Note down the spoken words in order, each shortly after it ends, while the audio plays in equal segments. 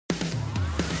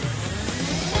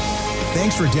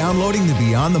Thanks for downloading the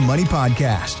Beyond the Money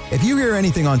podcast. If you hear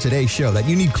anything on today's show that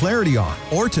you need clarity on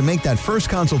or to make that first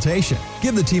consultation,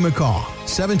 give the team a call,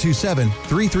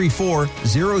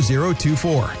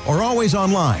 727-334-0024, or always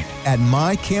online at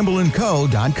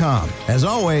mycampbellandco.com. As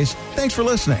always, thanks for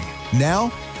listening.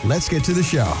 Now, let's get to the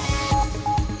show.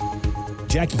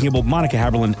 Jackie Campbell, Monica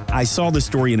Haberlin, I saw this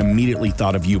story and immediately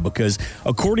thought of you because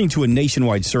according to a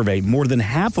nationwide survey, more than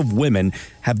half of women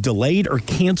have delayed or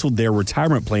canceled their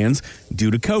retirement plans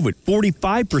due to COVID.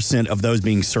 45% of those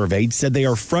being surveyed said they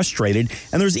are frustrated,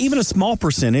 and there's even a small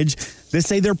percentage that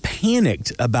say they're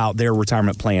panicked about their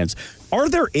retirement plans. Are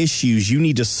there issues you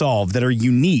need to solve that are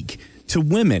unique to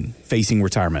women facing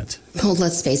retirement? Well,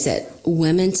 let's face it.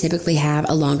 Women typically have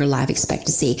a longer life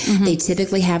expectancy. Mm-hmm. They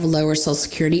typically have lower Social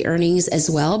Security earnings as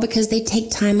well because they take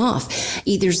time off,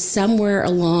 either somewhere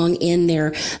along in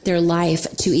their life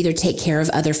to either take care of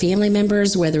other family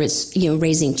members, whether it's,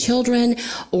 raising children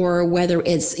or whether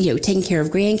it's, taking care of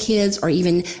grandkids or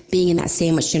even being in that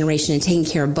sandwich generation and taking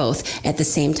care of both at the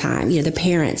same time, the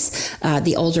parents,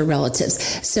 the older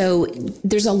relatives. So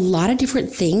there's a lot of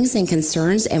different things and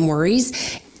concerns and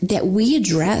worries that we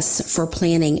address for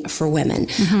planning for women,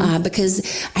 because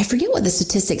I forget what the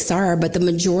statistics are, but the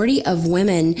majority of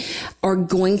women are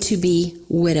going to be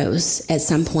widows at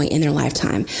some point in their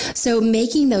lifetime. So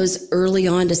making those early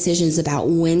on decisions about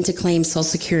when to claim Social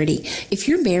Security. If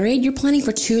you're married, you're planning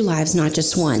for 2 lives, not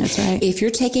just one. That's right. If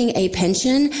you're taking a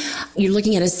pension, you're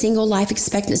looking at a single life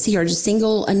expectancy or just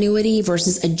single annuity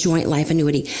versus a joint life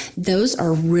annuity. Those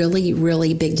are really,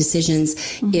 really big decisions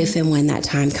if and when that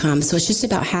time comes. So it's just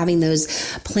about having those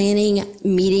planning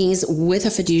meetings with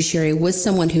a fiduciary, with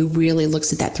someone who really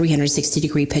looks at that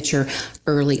 360-degree picture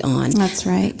early on. That's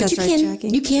right. But Jackie.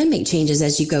 You can make changes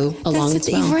as you go along as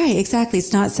well. Right, exactly.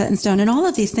 It's not set in stone. And all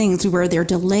of these things where they're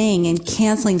delaying and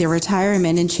canceling their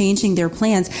retirement and changing their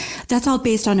plans, that's all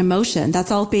based on emotion. That's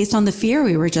all based on the fear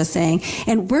we were just saying.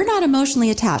 And we're not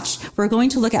emotionally attached. We're going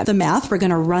to look at the math. We're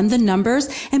going to run the numbers.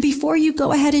 And before you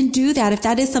go ahead and do that, if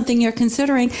that is something you're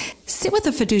considering, sit with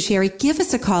a fiduciary. Give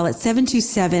us a call at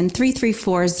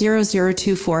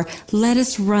 727-334-0024. Let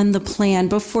us run the plan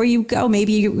before you go.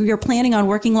 Maybe you're planning on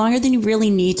working longer than you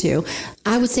really need to.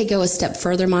 I would say go a step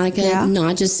further, Monica,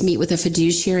 not just meet with a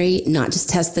fiduciary, not just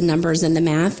test the numbers and the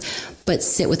math, but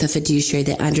sit with a fiduciary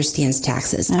that understands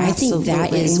taxes. Absolutely. I think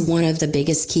that is one of the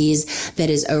biggest keys that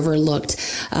is overlooked.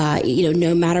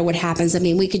 No matter what happens, I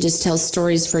mean, we could just tell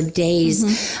stories for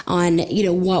days on,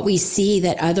 what we see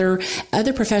that other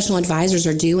professional advisors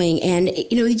are doing. And,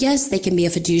 yes, they can be a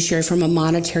fiduciary from a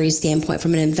monetary standpoint,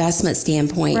 from an investment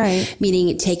standpoint, right,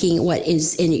 meaning taking what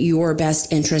is in your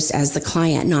best interest as the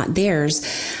client, not theirs.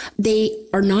 They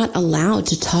are not allowed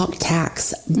to talk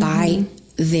tax by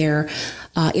their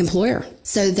employer.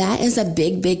 So that is a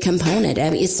big, big component. I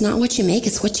mean, it's not what you make,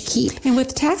 it's what you keep. And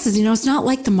with taxes, it's not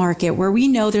like the market where we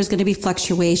know there's going to be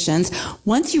fluctuations.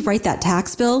 Once you write that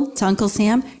tax bill to Uncle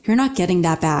Sam, you're not getting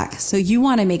that back. So you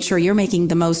want to make sure you're making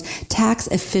the most tax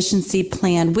efficiency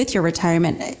plan with your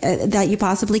retirement that you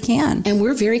possibly can. And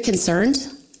we're very concerned.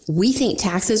 We think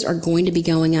taxes are going to be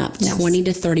going up 20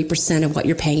 to 30% of what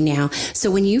you're paying now.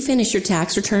 So when you finish your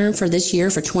tax return for this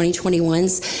year, for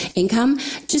 2021's income,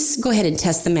 just go ahead and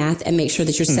test the math and make sure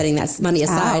that you're setting that money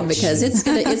aside because it's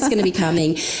gonna be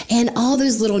coming. And all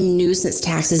those little nuisance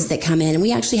taxes that come in. And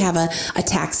we actually have a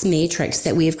tax matrix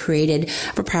that we have created,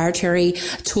 a proprietary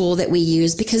tool that we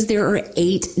use because there are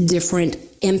 8 different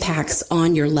impacts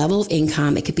on your level of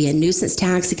income. It could be a nuisance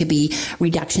tax. It could be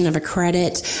reduction of a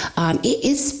credit. It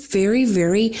is very,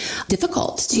 very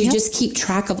difficult to just keep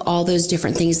track of all those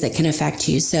different things that can affect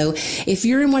you. So if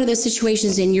you're in one of those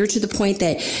situations and you're to the point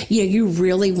that, you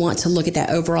really want to look at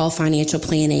that overall financial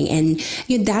planning, and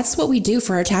that's what we do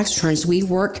for our tax returns. We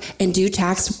work and do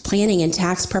tax planning and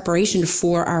tax preparation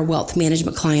for our wealth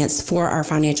management clients, for our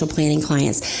financial planning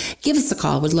clients. Give us a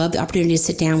call. We'd love the opportunity to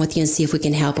sit down with you and see if we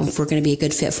can help and if we're going to be a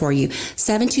good fit for you.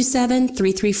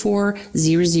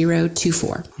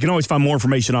 727-334-0024. You can always find more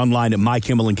information online at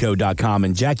mycampbellandco.com.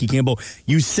 And Jackie Campbell,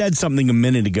 you said something a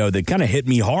minute ago that kind of hit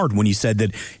me hard when you said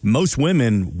that most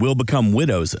women will become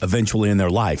widows eventually in their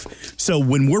life. So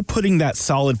when we're putting that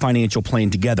solid financial plan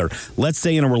together, let's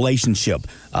say in a relationship,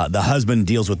 the husband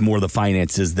deals with more of the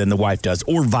finances than the wife does,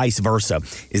 or vice versa.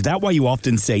 Is that why you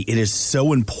often say it is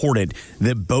so important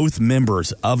that both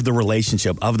members of the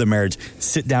relationship, of the marriage,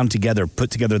 sit down together,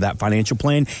 put together that financial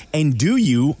plan? And do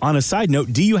you, on a side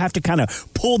note, do you have to kind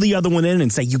of pull the other one in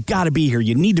and say, you got to be here,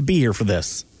 you need to be here for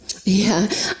this? Yeah.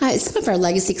 Some of our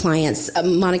legacy clients,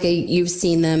 Monica, you've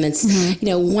seen them. It's,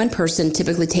 one person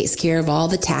typically takes care of all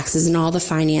the taxes and all the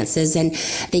finances, and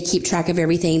they keep track of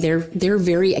everything. They're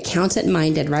very accountant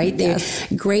minded, right? Yes.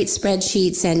 They're great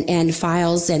spreadsheets and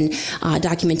files and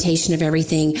documentation of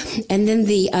everything. And then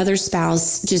the other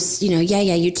spouse just,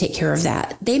 you take care of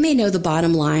that. They may know the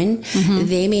bottom line.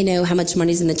 They may know how much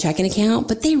money's in the checking account,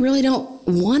 but they really don't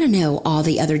want to know all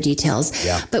the other details.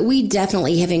 Yeah. But we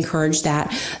definitely have encouraged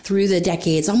that through the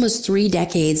decades, almost 3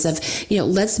 decades of,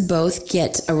 let's both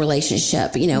get a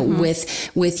relationship,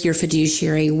 with your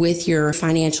fiduciary, with your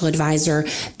financial advisor,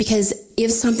 because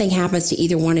if something happens to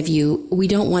either one of you, we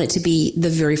don't want it to be the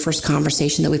very first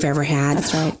conversation that we've ever had.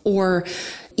 That's right. Or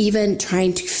even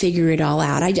trying to figure it all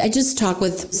out. I just talked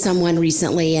with someone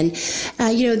recently, and,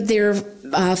 their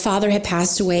father had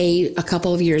passed away a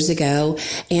couple of years ago,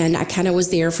 and I kind of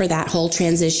was there for that whole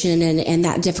transition and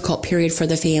that difficult period for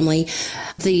the family.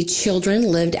 The children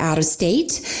lived out of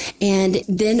state, and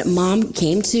then mom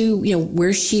came to,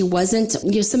 where she wasn't,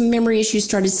 some memory issues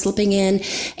started slipping in,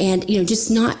 and, just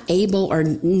not able or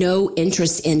no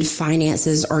interest in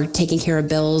finances or taking care of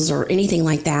bills or anything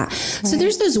like that. Right. So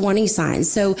there's those warning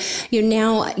signs. So,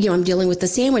 now, I'm dealing with the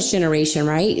sandwich generation,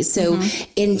 right? So,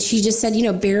 and she just said,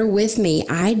 bear with me.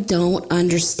 I don't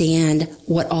understand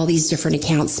what all these different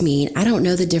accounts mean. I don't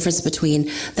know the difference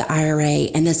between the IRA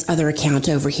and this other account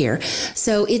over here.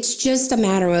 So it's just a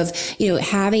matter of,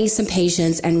 having some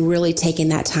patience and really taking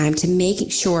that time to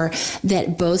make sure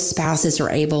that both spouses are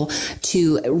able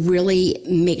to really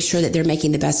make sure that they're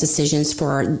making the best decisions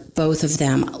for both of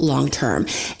them long term.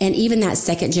 And even that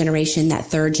second generation, that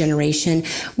third generation,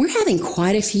 we're having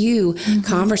quite a few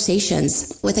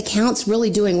conversations with accounts really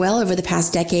doing well over the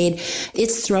past decade.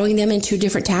 It's throwing them into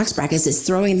different tax brackets. It's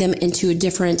throwing them into a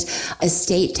different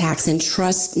estate tax and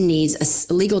trust needs,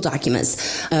 legal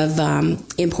documents of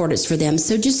importance for them.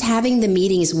 So just having the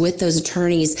meetings with those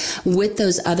attorneys, with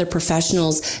those other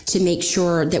professionals to make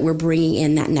sure that we're bringing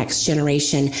in that next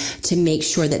generation, to make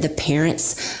sure that the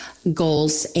parents'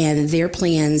 goals and their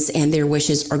plans and their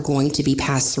wishes are going to be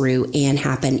passed through and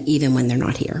happen even when they're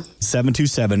not here.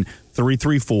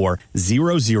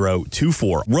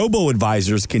 727-334-0024.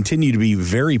 Robo-advisors continue to be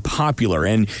very popular.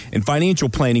 And in financial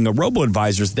planning,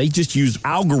 robo-advisors, they just use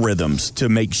algorithms to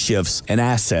make shifts in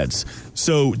assets.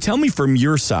 So tell me from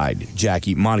your side,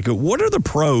 Jackie, Monica, what are the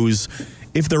pros,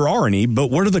 if there are any,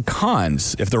 but what are the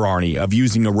cons, if there are any, of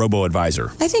using a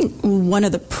robo-advisor? I think one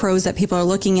of the pros that people are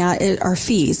looking at are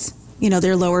fees.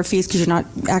 They're lower fees because you're not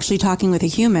actually talking with a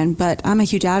human, but I'm a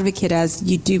huge advocate as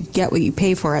you do get what you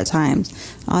pay for at times.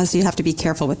 So you have to be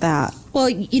careful with that. Well,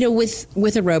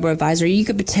 with a robo-advisor, you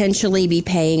could potentially be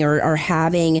paying or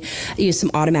having some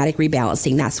automatic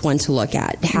rebalancing. That's one to look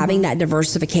at. Having that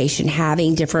diversification,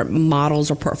 having different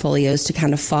models or portfolios to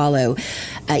kind of follow.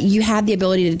 You have the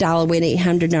ability to dial a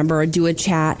 1-800 number or do a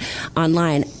chat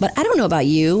online. But I don't know about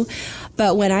you,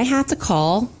 but when I have to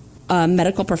call a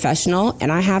medical professional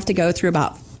and I have to go through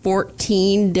about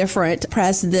 14 different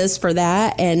press this for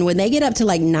that, and when they get up to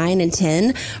like 9 and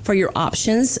 10 for your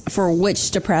options for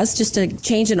which to press just to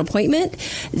change an appointment,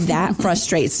 that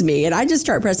frustrates me, and I just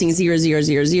start pressing 0, 0,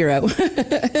 0, 0.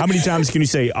 How many times can you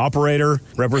say operator,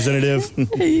 representative?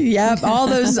 Yep, all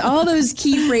those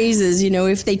key phrases,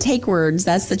 if they take words,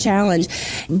 that's the challenge.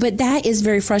 But that is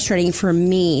very frustrating for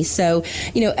me. So,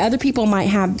 other people might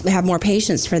have more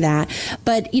patience for that,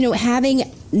 but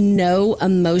having no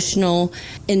emotional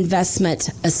investment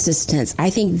assistance. I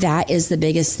think that is the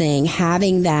biggest thing,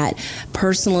 having that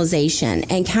personalization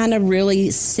and kind of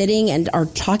really sitting or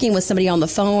talking with somebody on the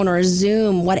phone or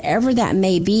Zoom, whatever that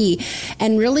may be,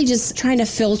 and really just trying to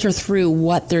filter through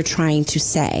what they're trying to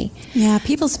say. Yeah,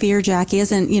 people's fear, Jackie,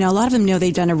 isn't, a lot of them know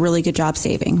they've done a really good job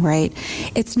saving, right?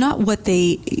 It's not what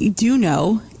they do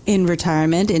know in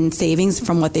retirement and savings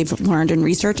from what they've learned in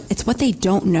research. It's what they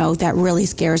don't know that really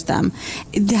scares them.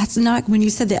 That's not, when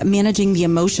you said that, managing the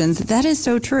emotions, that is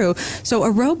so true. So a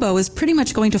robo is pretty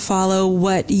much going to follow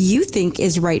what you think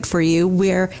is right for you,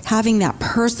 where having that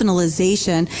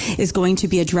personalization is going to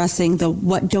be addressing the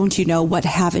what don't you know, what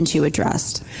haven't you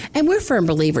addressed. And we're firm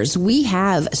believers. We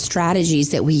have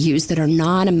strategies that we use that are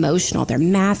non-emotional. They're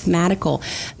mathematical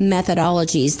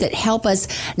methodologies that help us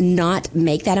not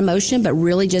make that emotion, but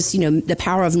really just just, the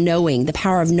power of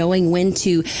knowing when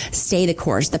to stay the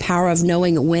course, the power of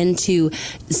knowing when to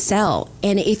sell.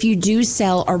 And if you do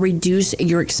sell or reduce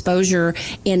your exposure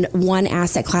in one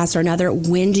asset class or another,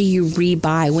 when do you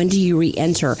rebuy? When do you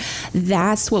re-enter?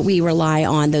 That's what we rely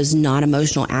on those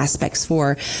non-emotional aspects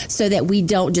for, so that we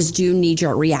don't just do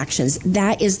knee-jerk reactions.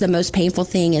 That is the most painful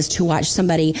thing, is to watch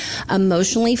somebody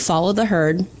emotionally follow the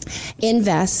herd,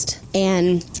 invest,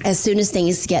 and as soon as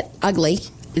things get ugly,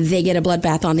 they get a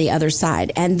bloodbath on the other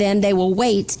side. And then they will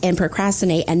wait and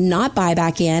procrastinate and not buy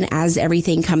back in as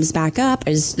everything comes back up,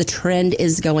 as the trend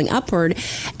is going upward.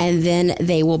 And then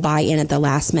they will buy in at the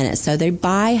last minute. So they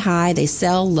buy high, they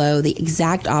sell low, the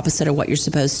exact opposite of what you're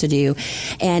supposed to do.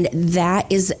 And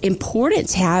that is important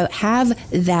to have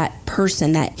that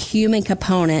person, that human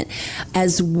component,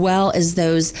 as well as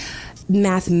those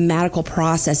mathematical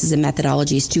processes and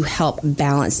methodologies to help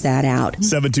balance that out.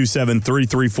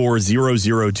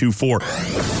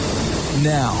 727-334-0024.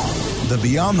 Now, the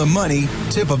Beyond the Money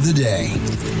tip of the day.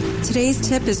 Today's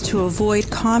tip is to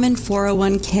avoid common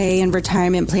 401k and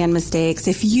retirement plan mistakes.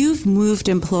 If you've moved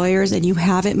employers and you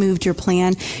haven't moved your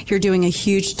plan, you're doing a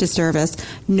huge disservice.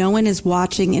 No one is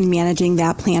watching and managing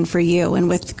that plan for you. And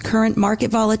with current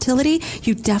market volatility,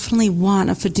 you definitely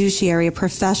want a fiduciary, a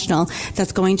professional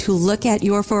that's going to look at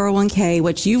your 401k,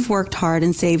 which you've worked hard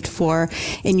and saved for,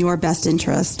 in your best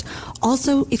interest.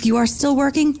 Also, if you are still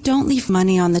working, don't leave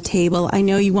money on the table. I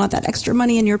know you want that extra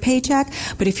money in your paycheck,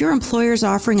 but if your employer's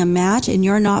offering a match and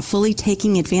you're not fully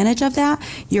taking advantage of that,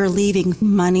 you're leaving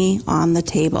money on the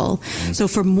table. So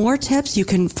for more tips, you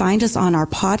can find us on our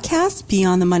podcast,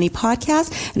 Beyond the Money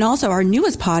Podcast, and also our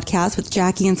newest podcast with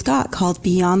Jackie and Scott called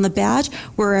Beyond the Badge,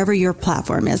 wherever your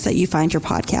platform is that you find your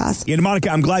podcast. And Monica,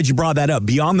 I'm glad you brought that up.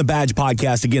 Beyond the Badge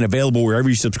Podcast, again, available wherever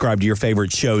you subscribe to your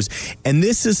favorite shows. And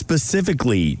this is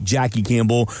specifically, Jackie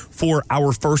Campbell, for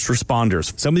our first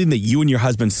responders, something that you and your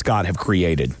husband, Scott, have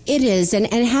created. It is. And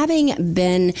having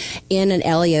been in an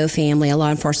LEO family, a law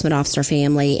enforcement officer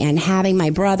family, and having my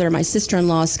brother, my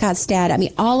sister-in-law, Scott's dad,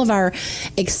 all of our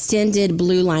extended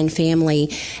Blue Line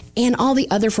family and all the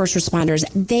other first responders,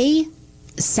 they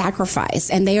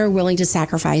sacrifice, and they are willing to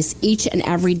sacrifice each and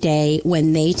every day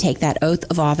when they take that oath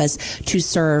of office to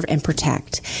serve and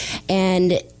protect.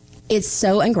 And it's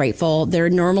so ungrateful. They're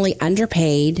normally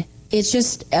underpaid. It's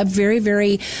just a very,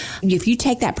 very, if you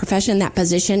take that profession, that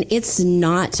position, it's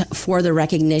not for the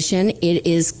recognition. It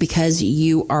is because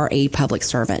you are a public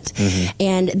servant. Mm-hmm.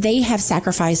 And they have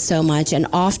sacrificed so much, and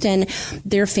often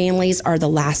their families are the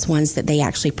last ones that they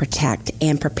actually protect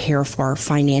and prepare for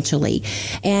financially.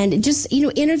 And just,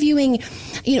 interviewing,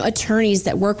 attorneys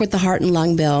that work with the Heart and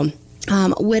Lung Bill,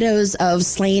 widows of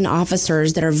slain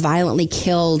officers that are violently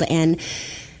killed and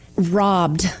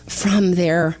robbed from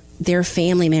their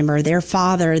family member, their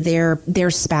father, their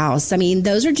spouse.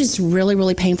 Those are just really,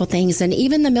 really painful things. And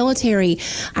even the military,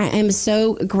 I am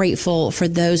so grateful for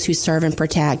those who serve and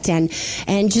protect. And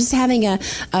just having a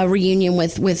reunion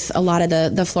with a lot of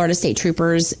the Florida State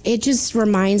Troopers, it just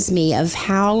reminds me of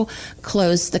how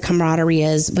close the camaraderie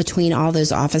is between all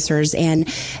those officers. And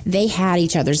they had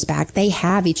each other's back. They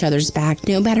have each other's back,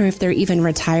 no matter if they're even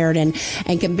retired and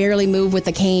can barely move with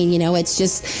a cane. It's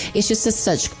just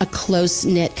such a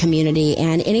close-knit community.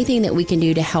 And anything that we can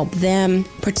do to help them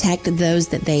protect those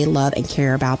that they love and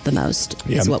care about the most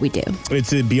is what we do.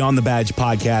 It's a Beyond the Badge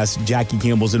podcast. Jackie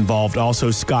Campbell's involved.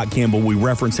 Also, Scott Campbell. We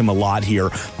reference him a lot here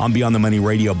on Beyond the Money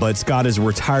Radio. But Scott is a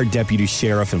retired deputy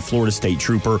sheriff and Florida State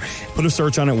Trooper. Put a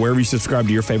search on it wherever you subscribe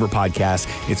to your favorite podcast.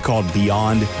 It's called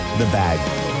Beyond the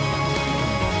Badge.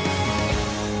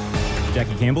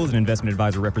 Jackie Campbell is an investment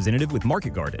advisor representative with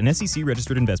MarketGuard, an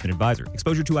SEC-registered investment advisor.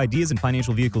 Exposure to ideas and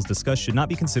financial vehicles discussed should not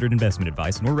be considered investment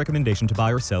advice nor recommendation to buy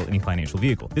or sell any financial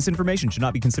vehicle. This information should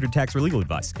not be considered tax or legal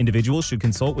advice. Individuals should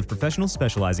consult with professionals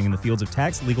specializing in the fields of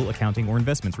tax, legal, accounting, or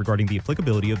investments regarding the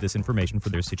applicability of this information for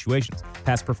their situations.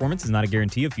 Past performance is not a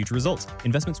guarantee of future results.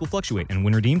 Investments will fluctuate, and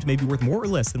when redeemed may be worth more or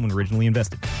less than when originally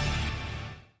invested.